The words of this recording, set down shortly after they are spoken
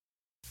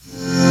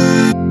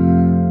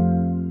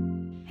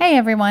Hey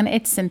everyone,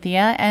 it's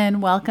Cynthia,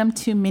 and welcome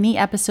to Mini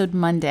Episode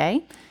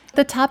Monday.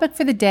 The topic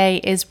for the day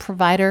is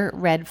provider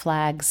red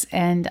flags,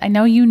 and I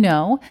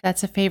know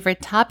that's a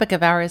favorite topic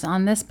of ours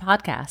on this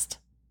podcast.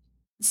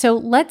 So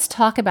let's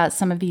talk about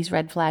some of these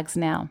red flags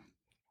now.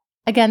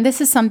 Again, this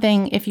is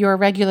something, if you're a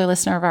regular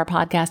listener of our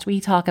podcast, we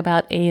talk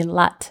about a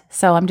lot.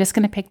 So I'm just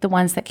going to pick the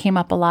ones that came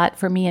up a lot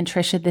for me and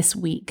Trisha this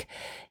week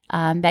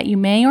that you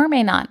may or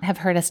may not have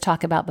heard us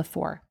talk about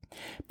before.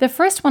 The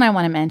first one I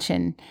want to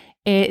mention,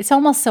 it's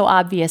almost so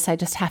obvious, I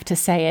just have to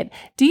say it.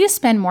 Do you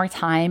spend more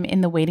time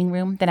in the waiting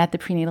room than at the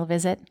prenatal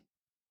visit?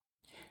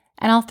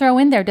 And I'll throw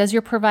in there, does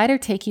your provider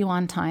take you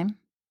on time?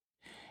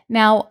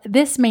 Now,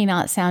 this may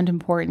not sound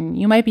important.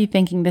 You might be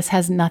thinking this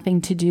has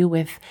nothing to do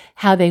with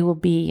how they will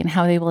be and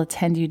how they will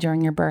attend you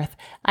during your birth.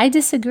 I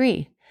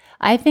disagree.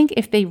 I think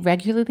if they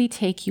regularly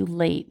take you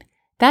late,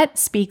 that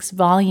speaks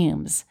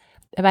volumes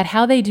about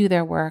how they do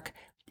their work,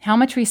 how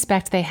much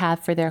respect they have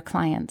for their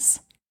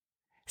clients.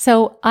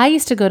 So I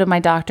used to go to my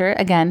doctor,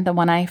 again, the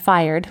one I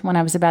fired when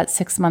I was about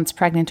 6 months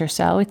pregnant or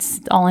so. It's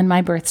all in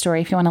my birth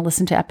story if you want to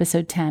listen to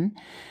episode 10.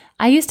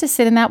 I used to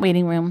sit in that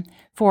waiting room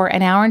for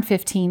an hour and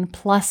 15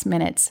 plus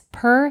minutes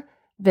per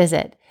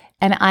visit.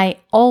 And I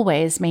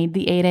always made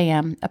the 8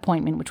 a.m.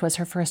 appointment, which was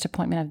her first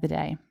appointment of the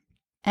day.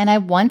 And I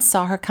once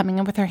saw her coming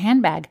in with her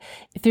handbag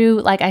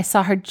I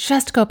saw her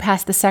just go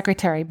past the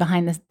secretary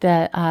behind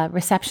the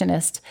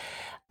receptionist,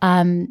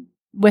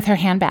 with her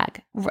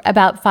handbag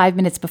about 5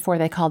 minutes before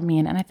they called me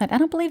in. And I thought, I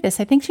don't believe this.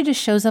 I think she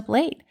just shows up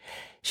late.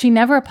 She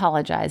never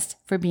apologized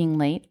for being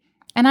late.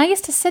 And I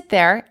used to sit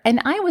there, and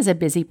I was a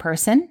busy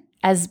person,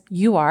 as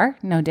you are,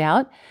 no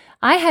doubt.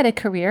 I had a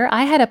career.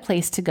 I had a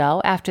place to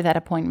go after that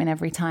appointment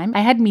every time.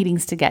 I had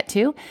meetings to get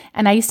to.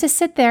 And I used to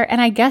sit there and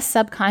I guess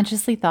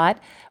subconsciously thought,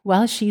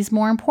 well, she's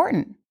more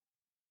important.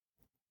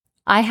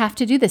 I have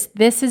to do this.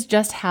 This is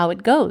just how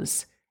it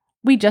goes.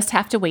 We just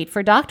have to wait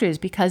for doctors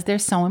because they're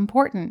so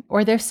important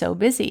or they're so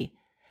busy.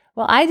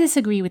 Well, I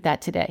disagree with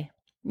that today.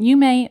 You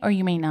may or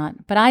you may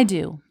not, but I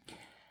do.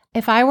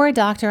 If I were a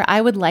doctor,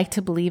 I would like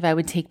to believe I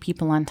would take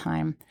people on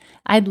time.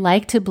 I'd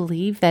like to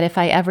believe that if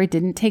I ever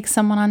didn't take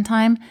someone on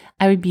time,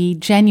 I would be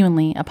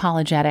genuinely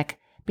apologetic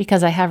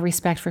because I have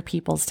respect for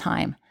people's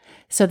time.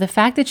 So the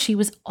fact that she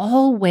was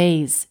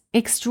always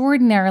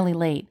extraordinarily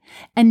late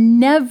and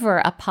never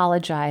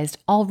apologized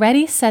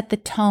already set the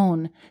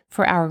tone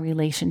for our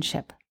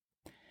relationship.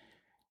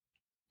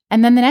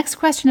 And then the next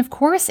question, of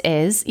course,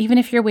 is, even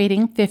if you're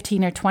waiting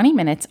 15 or 20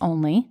 minutes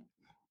only,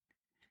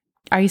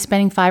 are you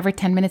spending 5 or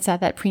 10 minutes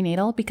at that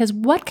prenatal? Because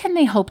what can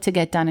they hope to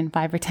get done in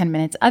 5 or 10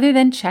 minutes other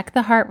than check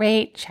the heart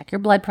rate, check your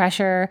blood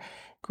pressure,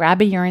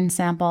 grab a urine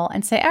sample,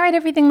 and say, all right,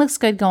 everything looks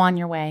good, go on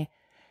your way.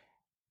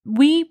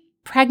 We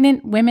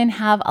pregnant women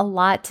have a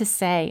lot to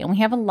say, and we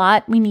have a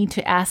lot we need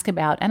to ask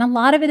about, and a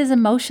lot of it is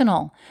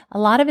emotional. A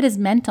lot of it is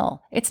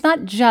mental. It's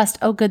not just,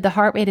 oh, good, the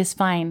heart rate is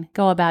fine,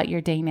 go about your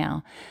day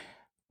now.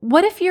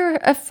 What if you're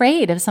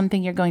afraid of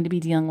something you're going to be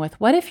dealing with?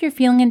 What if you're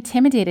feeling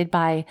intimidated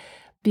by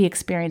the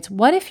experience?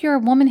 What if you're a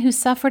woman who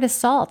suffered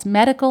assault,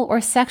 medical or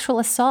sexual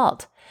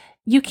assault?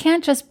 You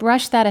can't just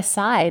brush that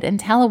aside and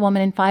tell a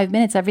woman in 5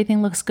 minutes,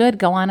 everything looks good,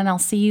 go on and I'll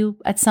see you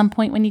at some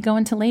point when you go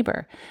into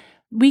labor.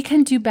 We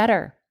can do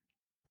better.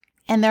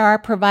 And there are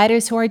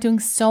providers who are doing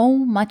so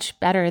much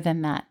better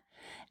than that.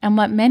 And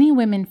what many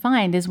women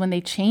find is when they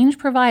change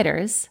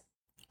providers,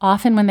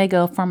 often when they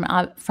go from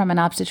an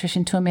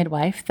obstetrician to a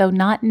midwife, though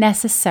not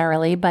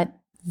necessarily, but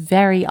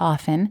very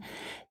often,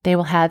 they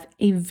will have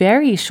a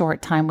very short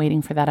time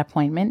waiting for that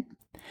appointment.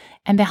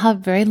 And they'll have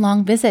very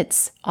long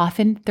visits,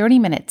 often 30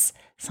 minutes,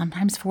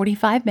 sometimes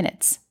 45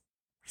 minutes.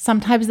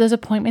 Sometimes those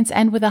appointments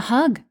end with a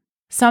hug.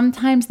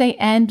 Sometimes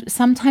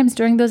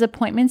during those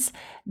appointments,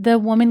 the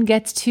woman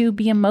gets to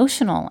be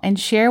emotional and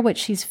share what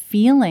she's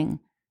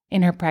feeling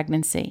in her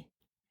pregnancy.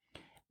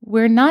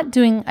 We're not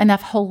doing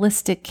enough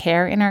holistic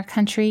care in our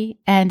country,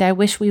 and I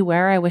wish we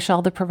were. I wish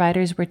all the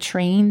providers were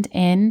trained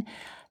in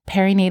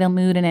perinatal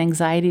mood and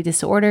anxiety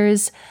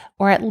disorders,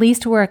 or at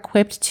least were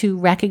equipped to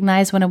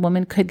recognize when a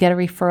woman could get a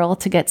referral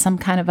to get some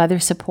kind of other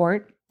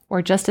support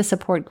or just a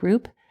support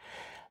group.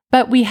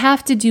 But we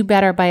have to do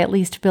better by at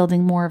least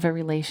building more of a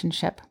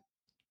relationship.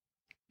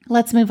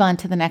 Let's move on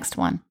to the next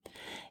one.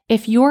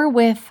 If you're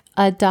with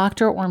a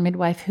doctor or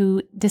midwife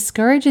who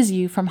discourages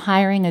you from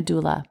hiring a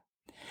doula,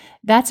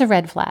 that's a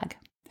red flag.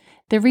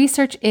 The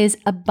research is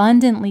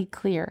abundantly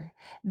clear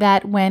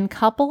that when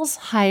couples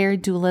hire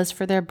doulas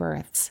for their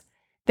births,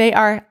 they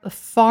are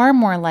far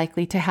more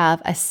likely to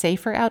have a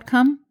safer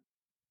outcome,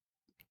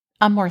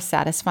 a more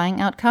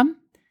satisfying outcome,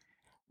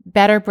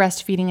 better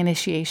breastfeeding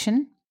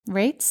initiation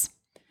rates,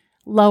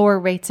 lower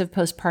rates of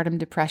postpartum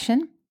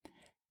depression,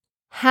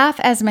 half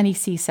as many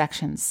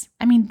C-sections.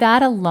 I mean,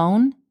 that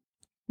alone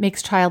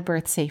makes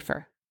childbirth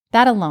safer.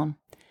 That alone.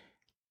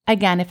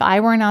 Again, if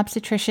I were an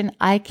obstetrician,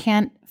 I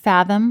can't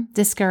fathom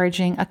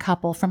discouraging a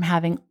couple from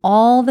having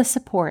all the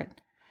support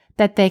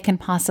that they can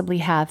possibly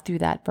have through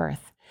that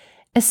birth,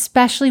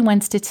 especially when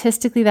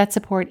statistically that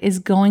support is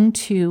going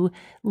to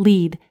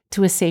lead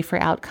to a safer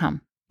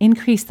outcome,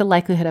 increase the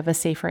likelihood of a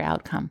safer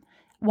outcome.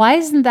 Why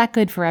isn't that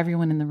good for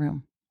everyone in the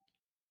room?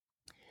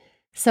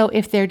 So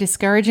if they're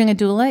discouraging a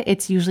doula,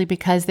 it's usually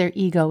because their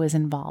ego is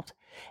involved.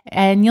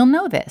 And you'll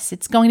know this.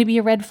 It's going to be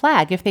a red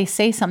flag if they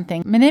say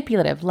something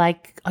manipulative,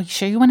 like, "Are you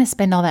sure you want to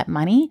spend all that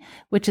money?"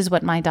 Which is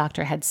what my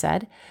doctor had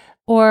said.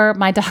 Or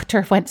my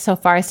doctor went so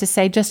far as to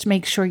say, just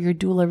make sure your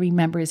doula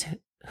remembers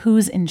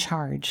who's in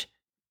charge.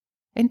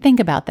 And think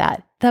about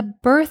that. The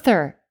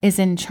birther is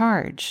in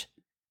charge.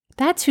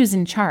 That's who's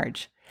in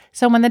charge.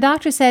 So when the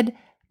doctor said,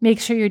 make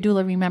sure your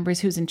doula remembers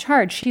who's in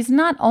charge, she's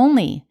not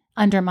only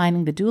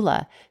undermining the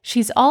doula,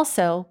 she's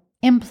also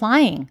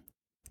implying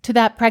to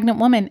that pregnant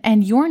woman,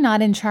 and you're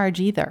not in charge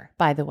either,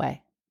 by the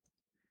way.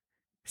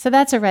 So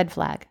that's a red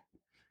flag.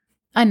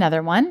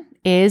 Another one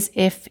is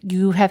if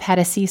you have had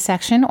a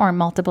C-section or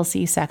multiple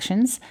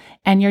C-sections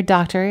and your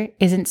doctor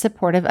isn't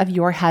supportive of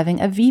your having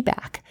a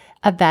VBAC,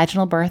 a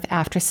vaginal birth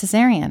after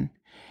cesarean.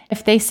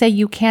 If they say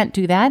you can't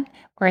do that,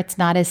 or it's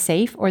not as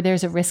safe, or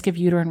there's a risk of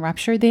uterine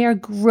rupture, they are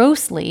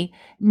grossly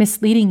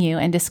misleading you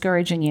and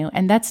discouraging you,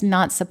 and that's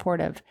not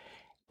supportive.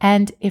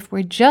 And if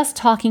we're just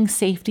talking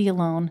safety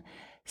alone,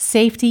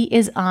 safety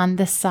is on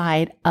the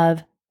side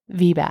of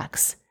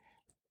VBACs.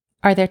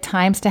 Are there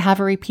times to have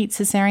a repeat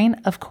cesarean?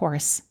 Of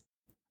course.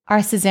 Are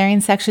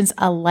cesarean sections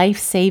a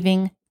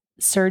life-saving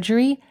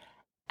surgery?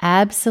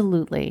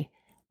 Absolutely,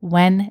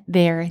 when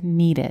they're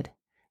needed.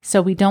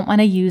 So we don't want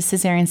to use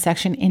cesarean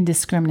section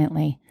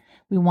indiscriminately.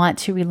 We want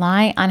to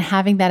rely on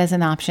having that as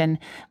an option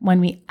when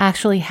we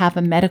actually have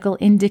a medical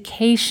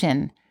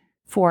indication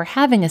for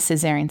having a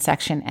cesarean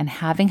section, and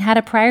having had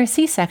a prior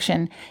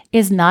C-section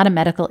is not a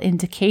medical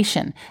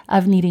indication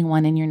of needing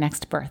one in your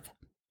next birth.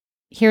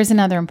 Here's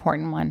another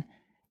important one.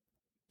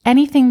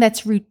 Anything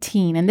that's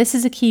routine, and this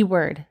is a key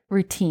word,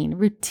 routine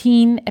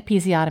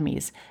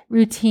episiotomies,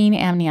 routine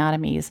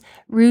amniotomies,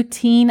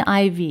 routine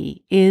IV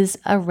is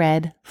a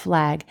red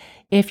flag.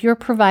 If your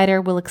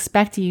provider will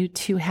expect you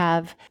to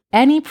have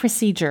any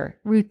procedure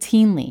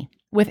routinely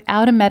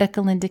without a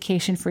medical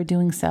indication for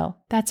doing so,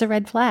 that's a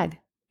red flag.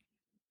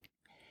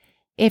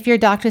 If your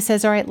doctor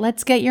says, all right,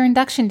 let's get your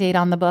induction date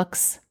on the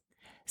books.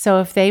 So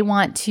if they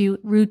want to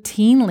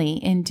routinely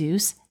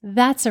induce,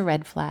 that's a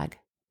red flag.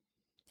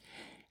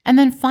 And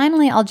then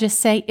finally, I'll just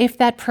say, if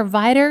that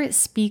provider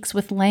speaks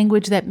with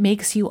language that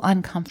makes you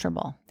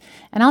uncomfortable,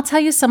 and I'll tell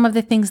you some of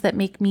the things that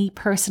make me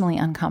personally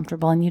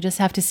uncomfortable, and you just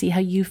have to see how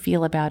you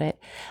feel about it.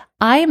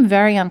 I am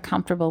very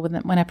uncomfortable with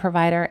it when a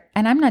provider,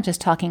 and I'm not just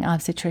talking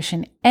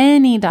obstetrician,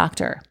 any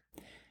doctor,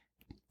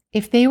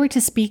 if they were to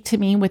speak to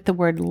me with the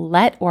word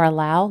let or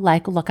allow,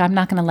 like, look, I'm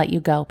not going to let you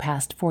go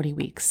past 40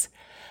 weeks,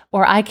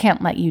 or I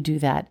can't let you do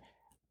that.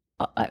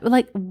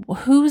 Like,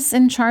 who's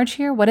in charge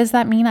here? What does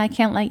that mean? I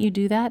can't let you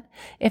do that?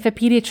 If a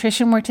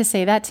pediatrician were to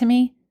say that to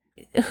me,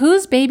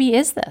 whose baby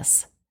is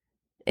this?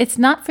 It's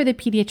not for the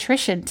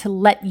pediatrician to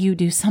let you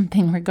do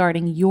something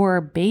regarding your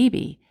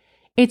baby.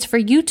 It's for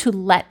you to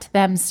let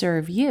them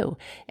serve you.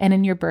 And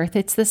in your birth,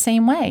 it's the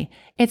same way.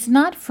 It's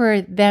not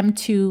for them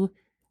to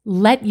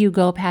let you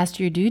go past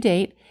your due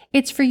date.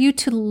 It's for you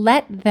to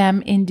let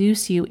them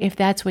induce you if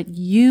that's what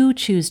you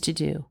choose to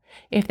do,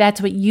 if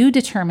that's what you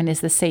determine is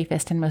the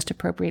safest and most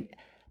appropriate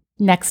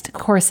next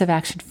course of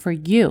action for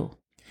you.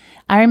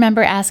 I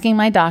remember asking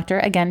my doctor,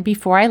 again,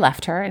 before I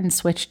left her and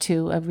switched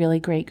to a really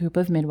great group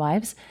of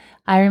midwives,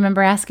 I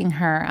remember asking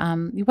her,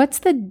 what's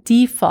the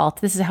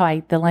default, this is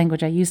the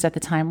language I used at the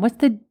time, what's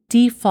the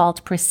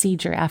default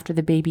procedure after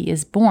the baby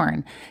is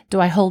born? Do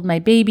I hold my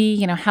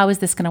baby? How is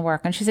this going to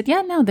work? And she said,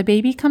 yeah, no, the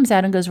baby comes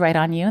out and goes right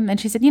on you. And then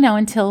she said,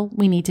 until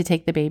we need to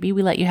take the baby,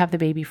 we let you have the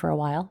baby for a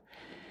while.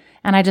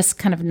 And I just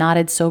kind of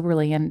nodded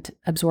soberly and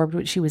absorbed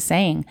what she was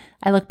saying.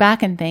 I look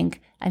back and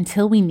think,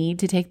 until we need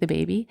to take the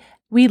baby,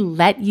 we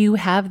let you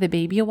have the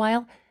baby a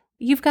while?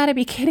 You've got to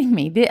be kidding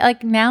me.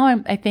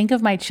 Now I think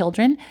of my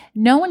children.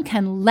 No one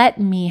can let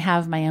me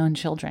have my own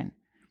children.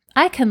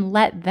 I can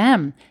let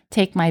them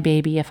take my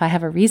baby if I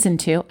have a reason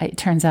to. It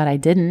turns out I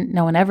didn't.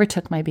 No one ever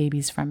took my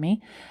babies from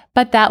me.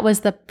 But that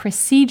was the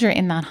procedure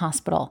in that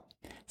hospital.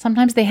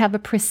 Sometimes they have a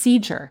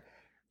procedure,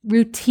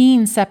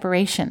 routine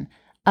separation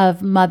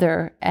of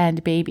mother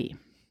and baby.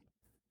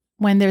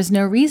 When there's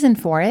no reason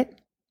for it,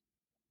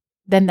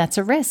 then that's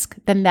a risk.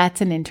 Then that's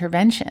an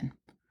intervention.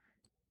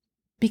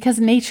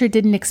 Because nature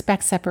didn't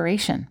expect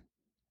separation.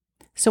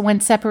 So when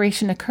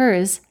separation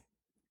occurs,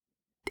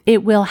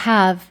 it will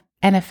have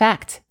an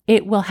effect.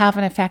 It will have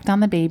an effect on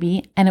the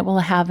baby, and it will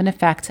have an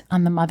effect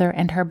on the mother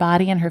and her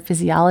body and her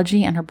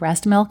physiology and her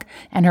breast milk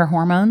and her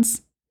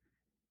hormones,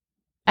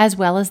 as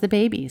well as the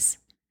babies.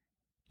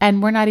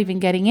 And we're not even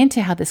getting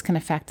into how this can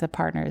affect the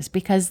partners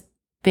because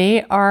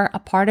they are a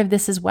part of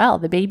this as well.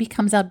 The baby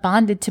comes out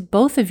bonded to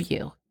both of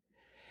you.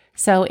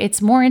 So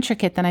it's more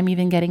intricate than I'm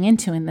even getting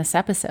into in this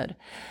episode.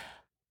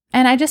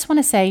 And I just want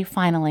to say,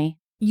 finally,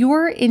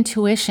 your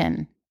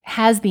intuition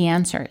has the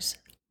answers.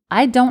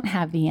 I don't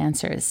have the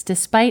answers,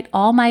 despite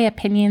all my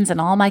opinions and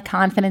all my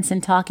confidence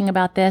in talking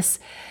about this,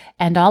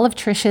 and all of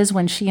Trisha's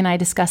when she and I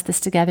discussed this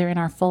together in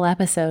our full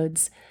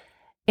episodes.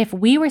 If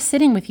we were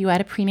sitting with you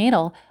at a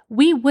prenatal,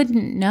 we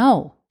wouldn't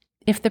know.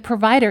 if the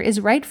provider is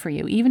right for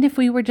you. Even if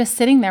we were just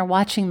sitting there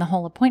watching the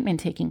whole appointment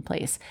taking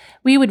place,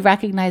 we would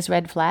recognize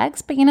red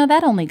flags, but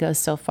that only goes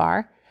so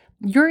far.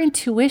 Your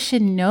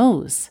intuition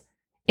knows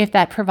if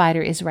that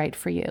provider is right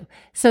for you.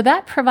 So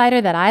that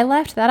provider that I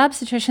left, that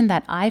obstetrician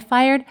that I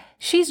fired,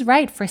 she's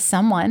right for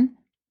someone.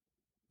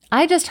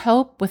 I just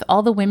hope with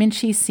all the women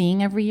she's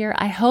seeing every year,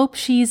 I hope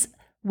she's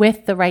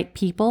with the right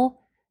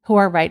people who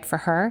are right for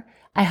her.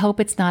 I hope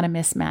it's not a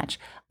mismatch.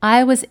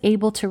 I was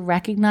able to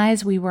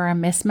recognize we were a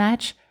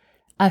mismatch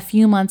a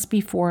few months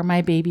before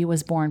my baby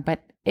was born.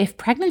 But if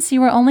pregnancy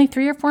were only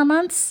 3 or 4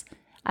 months,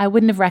 I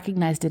wouldn't have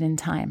recognized it in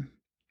time.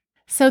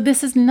 So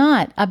this is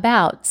not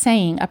about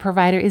saying a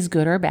provider is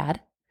good or bad,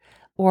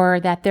 or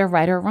that they're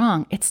right or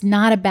wrong. It's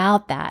not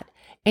about that.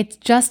 It's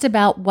just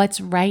about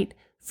what's right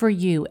for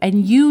you.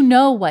 And you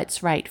know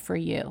what's right for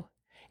you.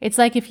 It's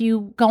like if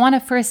you go on a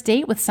first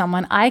date with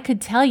someone, I could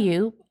tell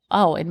you,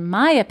 oh, in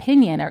my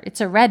opinion, or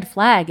it's a red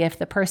flag if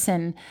the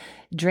person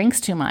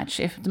drinks too much.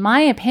 In my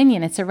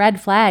opinion, it's a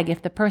red flag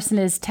if the person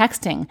is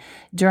texting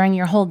during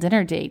your whole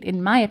dinner date.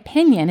 In my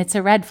opinion, it's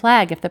a red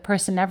flag if the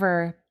person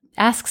never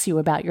asks you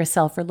about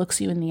yourself or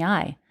looks you in the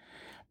eye.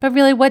 But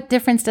really, what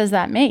difference does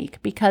that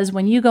make? Because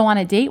when you go on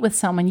a date with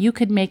someone, you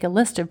could make a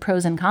list of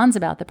pros and cons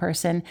about the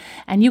person,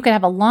 and you could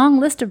have a long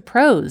list of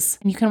pros,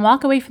 and you can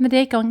walk away from the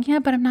date going, yeah,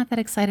 but I'm not that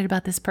excited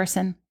about this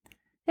person.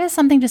 Yeah,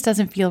 something just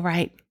doesn't feel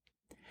right.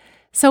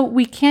 So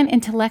we can't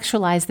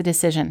intellectualize the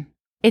decision.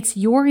 It's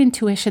your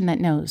intuition that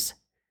knows.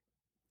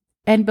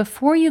 And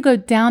before you go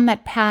down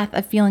that path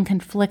of feeling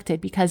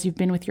conflicted because you've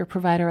been with your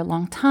provider a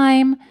long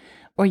time,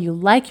 or you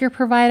like your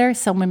provider,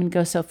 some women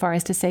go so far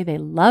as to say they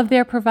love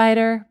their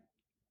provider,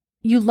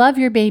 you love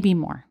your baby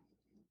more.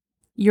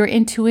 Your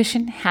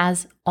intuition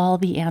has all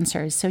the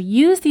answers. So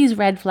use these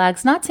red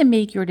flags not to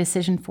make your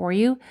decision for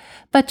you,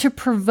 but to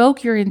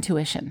provoke your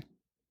intuition.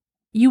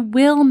 You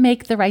will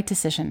make the right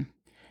decision.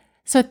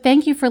 So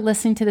thank you for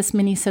listening to this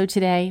mini-sode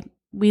today.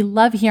 We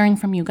love hearing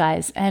from you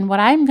guys. And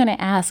what I'm going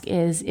to ask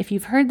is, if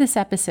you've heard this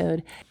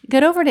episode,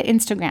 get over to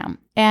Instagram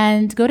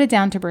and go to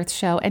Down to Birth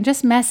Show and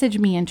just message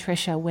me and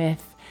Trisha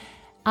with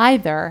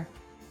either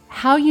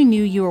how you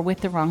knew you were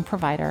with the wrong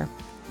provider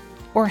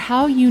or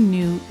how you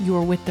knew you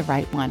were with the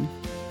right one.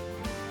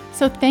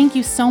 So thank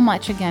you so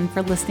much again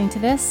for listening to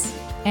this.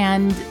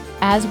 And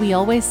as we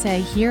always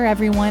say, hear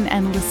everyone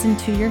and listen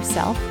to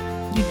yourself.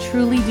 You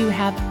truly do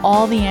have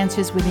all the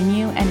answers within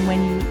you. And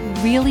when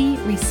you really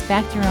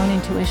respect your own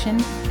intuition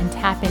and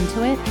tap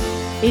into it,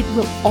 it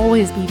will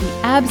always be the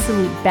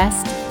absolute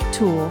best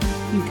tool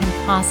you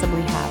can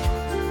possibly have.